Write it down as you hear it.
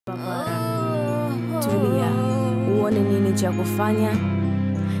Tulia, uone nini cha kufanya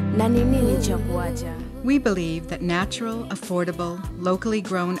na ni nini cha kuacha. We believe that natural, affordable, locally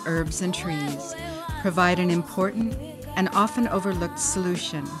grown herbs and trees provide an important and often overlooked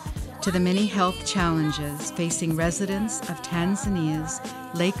solution to the many health challenges facing residents of Tanzania's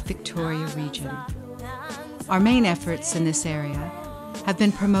Lake Victoria region. Our main efforts in this area have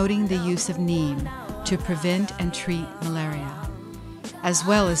been promoting the use of neem to prevent and treat malaria, as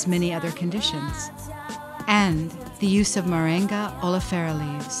well as many other conditions, and the use of moringa oleifera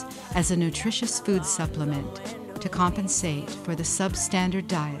leaves as a nutritious food supplement to compensate for the substandard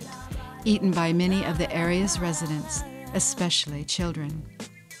diet eaten by many of the area's residents, especially children.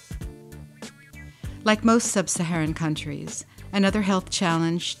 Like most sub-Saharan countries, another health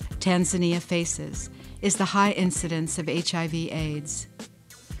challenge Tanzania faces is the high incidence of HIV/AIDS.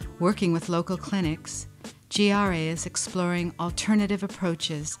 Working with local clinics, GRA is exploring alternative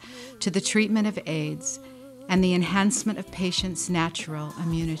approaches to the treatment of AIDS and the enhancement of patients' natural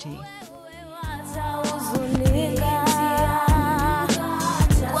immunity.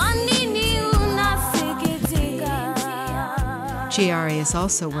 GRA is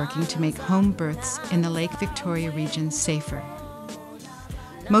also working to make home births in the Lake Victoria region safer.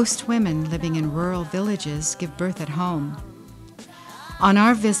 Most women living in rural villages give birth at home. On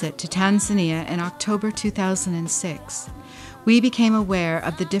our visit to Tanzania in October 2006, we became aware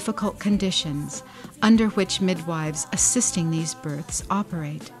of the difficult conditions under which midwives assisting these births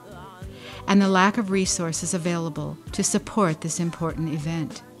operate, and the lack of resources available to support this important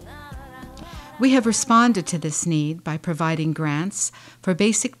event. We have responded to this need by providing grants for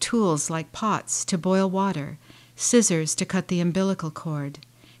basic tools like pots to boil water, scissors to cut the umbilical cord,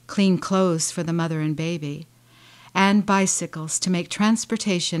 clean clothes for the mother and baby, and bicycles to make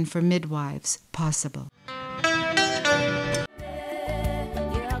transportation for midwives possible.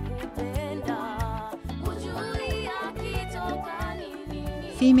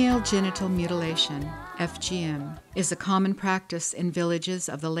 Female genital mutilation, FGM, is a common practice in villages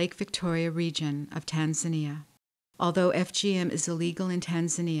of the Lake Victoria region of Tanzania. Although FGM is illegal in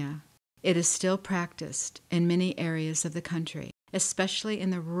Tanzania, it is still practiced in many areas of the country, especially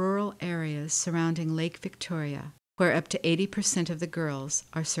in the rural areas surrounding Lake Victoria, where up to 80% of the girls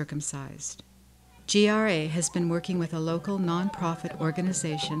are circumcised. GRA has been working with a local nonprofit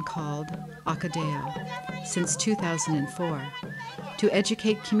organization called Akadeo since 2004 to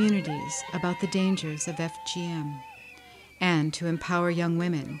educate communities about the dangers of FGM and to empower young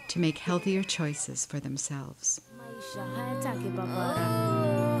women to make healthier choices for themselves.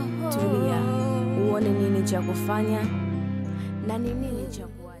 Tulia, uone nini cha kufanya na ni nini cha